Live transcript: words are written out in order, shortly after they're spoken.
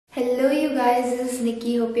Hello you guys, this is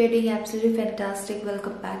Nikki. Hope you're doing absolutely fantastic.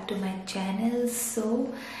 Welcome back to my channel. So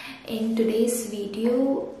in today's video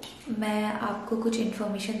मैं आपको कुछ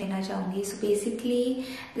information देना चाहूँगी. So basically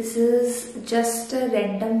this is just a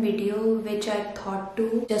random video which I thought to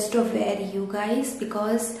just aware you guys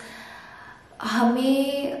because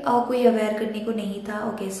हमें कोई aware करने को नहीं था.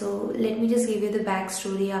 Okay, so let me just give you the back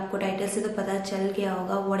story. आपको टाइटल से तो पता चल गया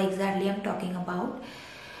होगा what exactly I am talking about.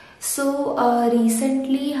 So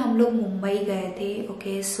recently हम लोग मुंबई गए थे.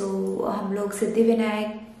 ओके, सो हम लोग सिद्धिविनायक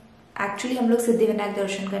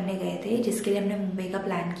दर्शन करने गए थे जिसके लिए हमने मुंबई का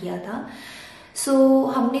प्लान किया था. सो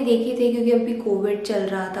हमने देखे थे क्योंकि अभी कोविड चल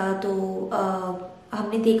रहा था तो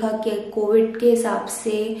हमने देखा कि कोविड के हिसाब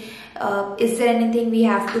से is there anything we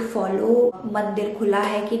have to follow, मंदिर खुला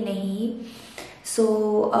है कि नहीं. So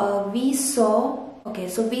we saw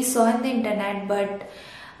in the internet but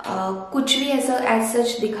कुछ भी ऐसा एज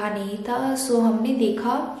सच दिखा नहीं था. सो हमने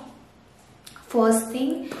देखा फर्स्ट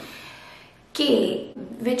थिंग के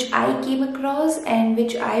विच आई came across and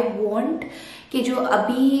which I want कि जो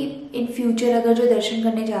अभी इन फ्यूचर अगर जो दर्शन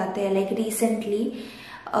करने जाते हैं लाइक रिसेंटली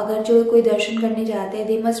अगर जो कोई दर्शन करने जाते हैं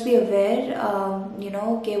they must be aware you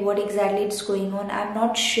know के what exactly it's going on. I am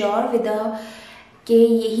not sure with कि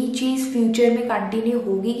यही चीज फ्यूचर में कंटिन्यू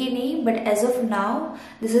होगी कि नहीं, but as of now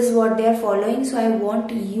this is what they are following. So I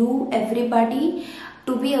want you everybody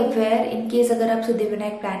to be aware in case अगर आप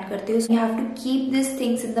Siddhivinayak plan करते हो. You have to keep this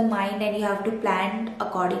things in the mind and you have to plan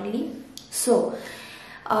accordingly. सो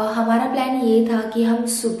हमारा plan ये था कि हम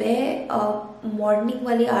सुबह मॉर्निंग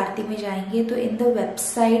वाली आरती में जाएंगे. तो इन द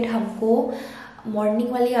वेबसाइट हमको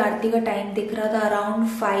मॉर्निंग वाली आरती का टाइम दिख रहा था अराउंड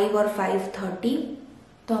 5 और 5:30.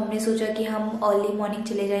 तो हमने सोचा कि हम अर्ली मॉर्निंग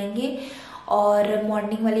चले जाएंगे और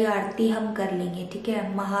मॉर्निंग वाली आरती हम कर लेंगे. ठीक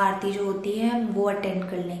है, महाआरती जो होती है हम वो अटेंड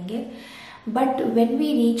कर लेंगे. But when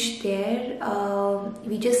we reach there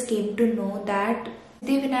we just came to know that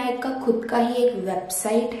Siddhivinayak का खुद का ही एक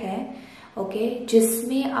वेबसाइट है. ओके,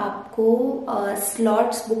 जिसमें आपको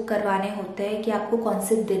स्लॉट्स बुक करवाने होते हैं कि आपको कौन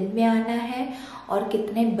से दिन में आना है और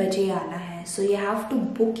कितने बजे आना है. So you have to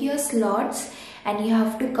book your slots and you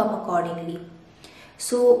have to come accordingly.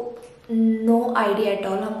 So no idea at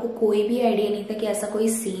all, हमको कोई भी आइडिया नहीं था कि ऐसा कोई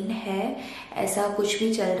सीन है, ऐसा कुछ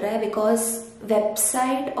भी चल रहा है. बिकॉज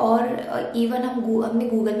वेबसाइट और इवन हमने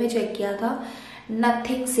गूगल में चेक किया था,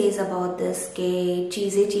 नथिंग सेज अबाउट दिस के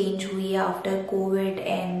चीजें चेंज हुई है after Covid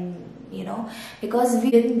and you know because we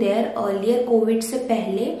been there earlier Covid से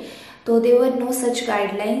पहले तो there were no such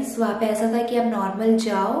guidelines. वहाँ पे ऐसा था कि आप नॉर्मल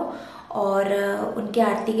जाओ और उनके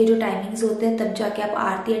आरती के जो टाइमिंग्स होते हैं तब जाके आप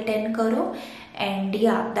आरती अटेंड करो एंड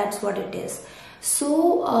या दैट्स व्हाट इट इज. सो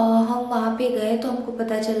हम वहाँ पे गए तो हमको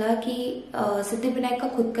पता चला कि सिद्धिविनायक का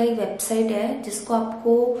खुद का एक वेबसाइट है जिसको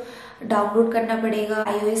आपको डाउनलोड करना पड़ेगा.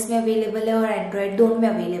 iOS में अवेलेबल है और एंड्रॉयड दोनों में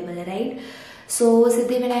अवेलेबल है, राइट. सो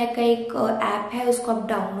सिद्धिविनायक का एक ऐप है, उसको आप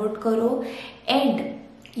डाउनलोड करो and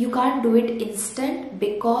you can't do it instant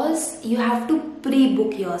because you have to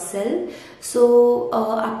pre-book yourself. So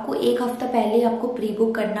आपको एक हफ्ता पहले आपको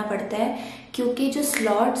pre-book करना पड़ता है क्योंकि जो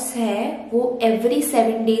slots है वो every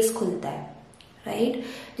 7 days खुलता है, right.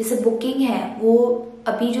 जैसे बुकिंग है वो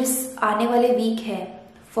अभी जो आने वाले वीक है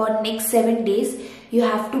for next 7 days you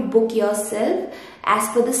have to book yourself as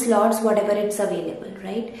per the slots whatever it's available,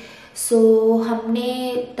 right. सो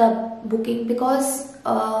हमने तब बुकिंग बिकॉज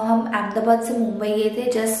हम अहमदाबाद से मुंबई गए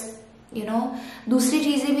थे जस्ट यू नो दूसरी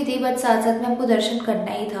चीज़ें भी थी बट साथ साथ में हमको दर्शन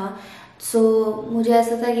करना ही था. सो मुझे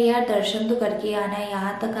ऐसा था कि यार दर्शन तो करके आना है,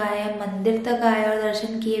 यहाँ तक आए मंदिर तक आए और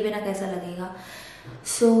दर्शन किए बिना कैसा लगेगा.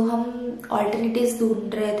 सो हम ऑल्टरनेटिव्स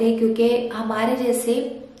ढूंढ रहे थे क्योंकि हमारे जैसे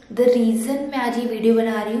द रीज़न मैं आज ये वीडियो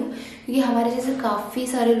बना रही हूँ क्योंकि हमारे जैसे काफ़ी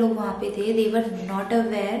सारे लोग वहाँ पे थे. दे वर नॉट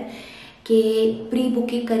अवेयर कि प्री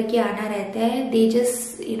बुकिंग करके आना रहता है. They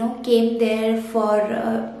just you know came there for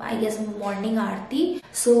I guess morning आरती.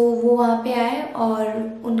 सो वो वहाँ पे आए और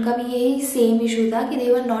उनका भी यही सेम इशू था कि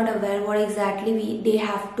दे were not aware what exactly they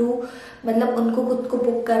have to, मतलब उनको खुद को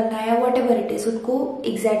बुक करना है व्हाट एवर इट इज, उनको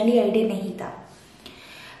एग्जैक्टली आइडिया नहीं था.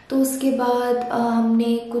 तो उसके बाद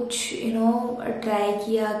हमने कुछ यू नो ट्राई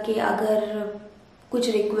किया कि अगर कुछ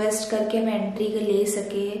रिक्वेस्ट करके हम एंट्री ले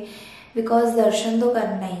सके बिकॉज दर्शन तो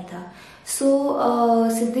करना ही था. सो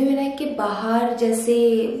सिद्धिविनायक के बाहर जैसे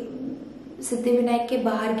सिद्धिविनायक के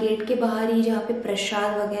बाहर गेट के बाहर ही जहाँ पे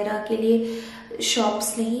प्रसाद वगैरह के लिए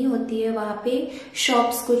शॉप्स नहीं होती है वहाँ पे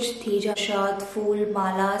शॉप्स कुछ थी जहाँ प्रसाद फूल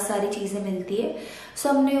माला सारी चीज़ें मिलती है. सो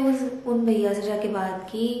हमने उन भैया से जाके बात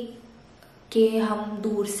की कि हम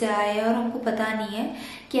दूर से आए और हमको पता नहीं है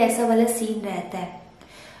कि ऐसा वाला सीन रहता है.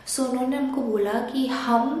 सो उन्होंने हमको बोला कि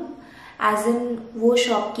हम एज इन वो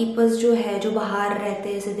शॉपकीपर्स जो है जो बाहर रहते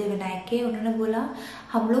हैं सिद्धिविनायक के, उन्होंने बोला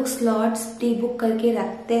हम लोग स्लॉट्स प्री बुक करके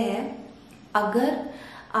रखते हैं, अगर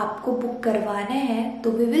आपको बुक करवाना है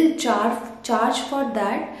तो we will charge for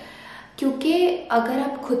that, क्योंकि अगर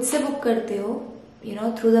आप खुद से बुक करते हो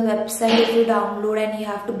through the website, if you download and you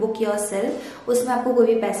have to book your self, उसमें आपको कोई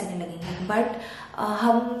भी पैसे नहीं लगेंगे। बट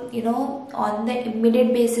हम ऑन द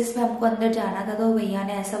इमीडिएट बेसिस में हमको अंदर जाना था, तो भैया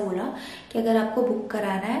ने ऐसा बोला कि अगर आपको बुक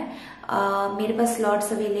कराना है, मेरे पास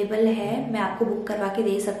स्लॉट्स अवेलेबल है, मैं आपको बुक करवा के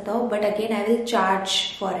दे सकता हूँ, but again I will charge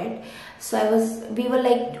for it. So we were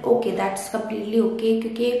like okay, that's completely okay,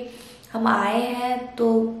 क्योंकि हम आए हैं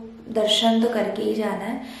तो दर्शन तो करके ही जाना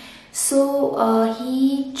है। So he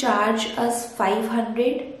charged us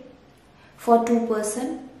 500 for 2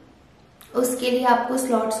 person। उसके लिए आपको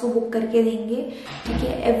स्लॉट्स को बुक करके देंगे, ठीक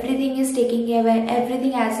है। Everything is taking care bye,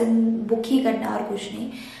 everything as in book ही करना और कुछ नहीं।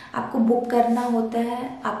 आपको बुक करना होता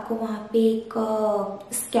है, आपको वहाँ पे एक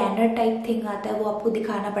स्कैनर टाइप थिंग आता है, वो आपको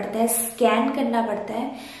दिखाना पड़ता है, स्कैन करना पड़ता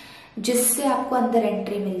है, जिससे आपको अंदर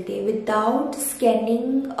एंट्री मिलती है। विदाउट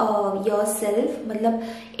स्कैनिंग योर सेल्फ, मतलब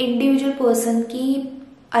इंडिविजुअल पर्सन की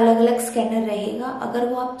अलग अलग स्कैनर रहेगा, अगर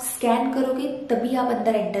वो आप स्कैन करोगे तभी आप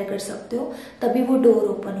अंदर एंटर कर सकते हो, तभी वो डोर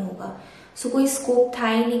ओपन होगा। सो कोई स्कोप था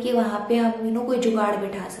ही नहीं कि वहां पे हम कोई जुगाड़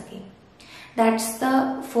बिठा सके। That's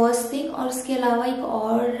the first thing. और उसके अलावा एक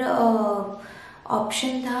और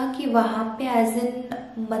ऑप्शन था कि वहां पे एज इन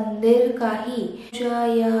मंदिर का ही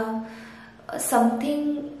या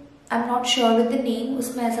something, I am not sure with the name,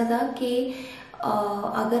 उसमें ऐसा था कि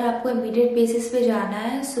अगर आपको इमीडिएट बेसिस पे जाना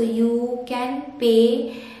है, so you can pay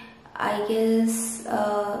I guess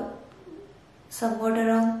somewhat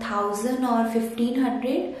around 1000 और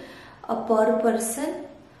 1500 पर person.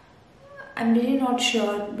 I am really not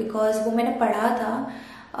sure because वो मैंने पढ़ा था,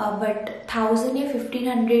 बट 1000 या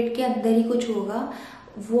 1500 के अंदर ही कुछ होगा।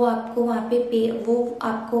 वो आपको वहाँ पे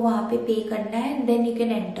पे करना है, देन यू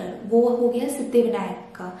कैन एंटर। वो हो गया सिद्धिविनायक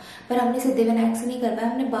का, पर हमने सिद्धिविनायक से नहीं करवाया,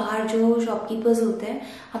 हमने बाहर जो शॉपकीपर्स होते हैं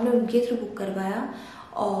हमने उनके थ्रू बुक करवाया।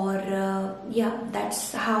 और या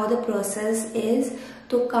that's how the process is.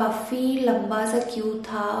 तो काफी लंबा सा क्यू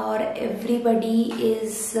था और एवरीबडी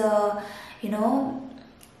इज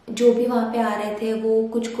जो भी वहाँ पे आ रहे थे वो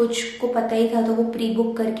कुछ को पता ही था, तो वो प्री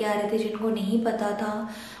बुक करके आ रहे थे। जिनको नहीं पता था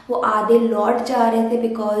वो आधे लौट जा रहे थे,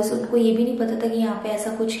 बिकॉज उनको ये भी नहीं पता था कि यहाँ पे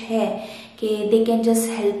ऐसा कुछ है कि they can just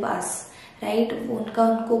help us, right.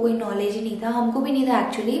 उनको कोई नॉलेज ही नहीं था, हमको भी नहीं था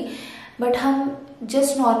एक्चुअली, बट हम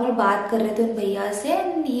जस्ट नॉर्मल बात कर रहे थे उन भैया से,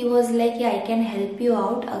 and he was like I can help you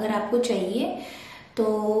out, अगर आपको चाहिए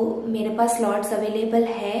तो मेरे पास स्लॉट्स अवेलेबल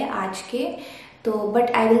है आज के, तो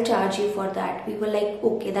but I will charge you for that. We were like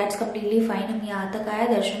okay, that's completely fine, हम यहाँ तक आए,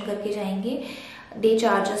 दर्शन करके जाएंगे। They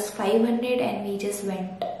charge us 500 and we just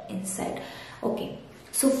went inside. Okay,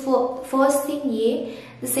 so first thing ये।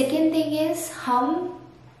 द सेकेंड थिंग इज हम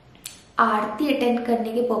आरती अटेंड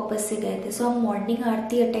करने के पर्पज से गए थे। सो हम मॉर्निंग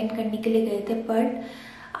आरती अटेंड करने के लिए गए थे, बट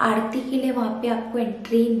आरती के लिए वहाँ पे आपको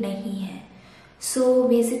एंट्री नहीं है। सो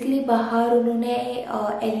बेसिकली बाहर उन्होंने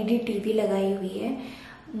एलईडी टीवी लगाई हुई है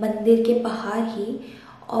मंदिर के बाहर ही,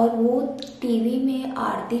 और वो टीवी में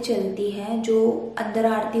आरती चलती है, जो अंदर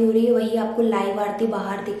आरती हो रही है वही आपको लाइव आरती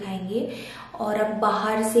बाहर दिखाएंगे, और आप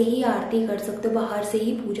बाहर से ही आरती कर सकते हो, बाहर से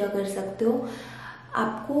ही पूजा कर सकते हो।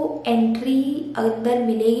 आपको एंट्री अंदर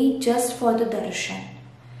मिलेगी just for the Darshan,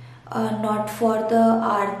 not for the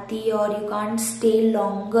आरती, और you can't stay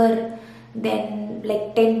longer than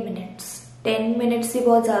like 10 minutes. 10 minutes ही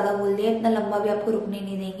बहुत ज्यादा बोल दिया, इतना लंबा भी आपको रुकने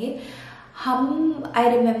नहीं देंगे। आई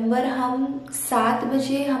रिमेम्बर हम 7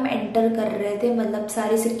 बजे हम एंटर कर रहे थे, मतलब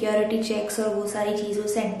सारे सिक्योरिटी चेक्स और वो सारी चीज़ों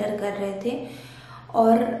से एंटर कर रहे थे,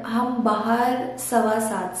 और हम बाहर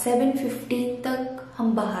 7:15 7:15 तक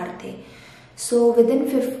हम बाहर थे। So with in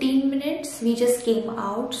 15 minutes we just came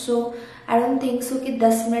out. So I don't think so कि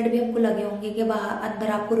 10 मिनट भी हमको लगे होंगे कि बाहर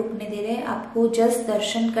अंदर आपको रुकने दे रहे हैं। आपको जस्ट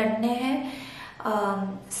दर्शन करने हैं,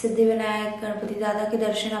 सिद्धिविनायक गणपति दादा के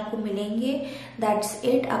दर्शन आपको मिलेंगे, दैट्स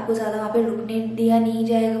इट। आपको ज़्यादा वहाँ पे रुकने दिया नहीं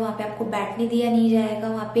जाएगा, वहाँ पे आपको बैठने दिया नहीं जाएगा,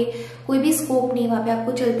 वहाँ पे कोई भी स्कोप नहीं, वहाँ पे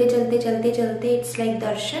आपको चलते चलते it's like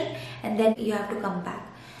Darshan and then you have to come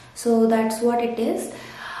back. So that's what it is.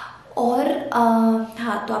 और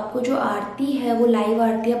हाँ, तो आपको जो आरती है वो लाइव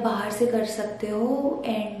आरती आप बाहर से कर सकते हो,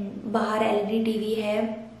 एंड बाहर एलईडी टीवी है,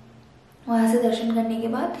 वहां से दर्शन करने के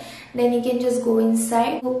बाद then you can just go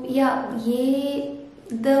inside. या ये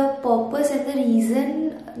the purpose and the reason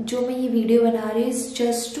जो मैं ये वीडियो बना रही हूँ is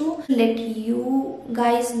just to let you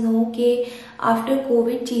guys no कि आफ्टर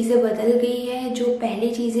कोविड चीजें बदल गई है, जो पहले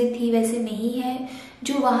चीजें थी वैसे नहीं है।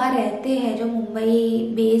 जो वहाँ रहते हैं, जो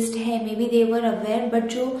मुंबई बेस्ड है, may be they were aware, but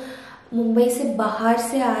जो मुंबई से बाहर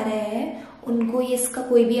से आ रहे हैं उनको ये इसका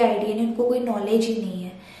कोई भी आइडिया नहीं, उनको कोई नॉलेज ही नहीं है।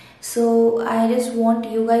 सो I just want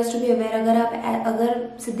you guys to be aware,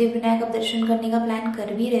 अगर सिद्धिविनायक आप दर्शन करने का प्लान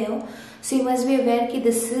कर भी रहे हो, so you must be aware कि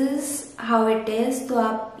this is how it is. तो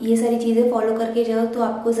आप ये सारी चीज़ें फॉलो करके जाओ तो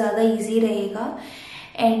आपको ज़्यादा ईजी रहेगा।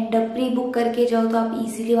 एंड प्री बुक करके जाओ तो आप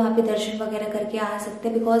इजीली वहाँ पे दर्शन वगैरह करके आ सकते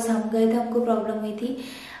हैं। बिकॉज हम गए थे, हमको प्रॉब्लम हुई थी।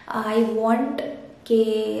 आई वॉन्ट कि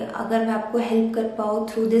अगर मैं आपको हेल्प कर पाऊँ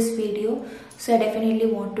through this video, so I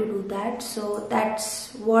definitely want to do that. So that's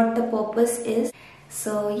what the purpose is.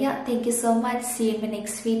 So yeah, thank you so much. See you in my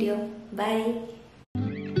next video. Bye.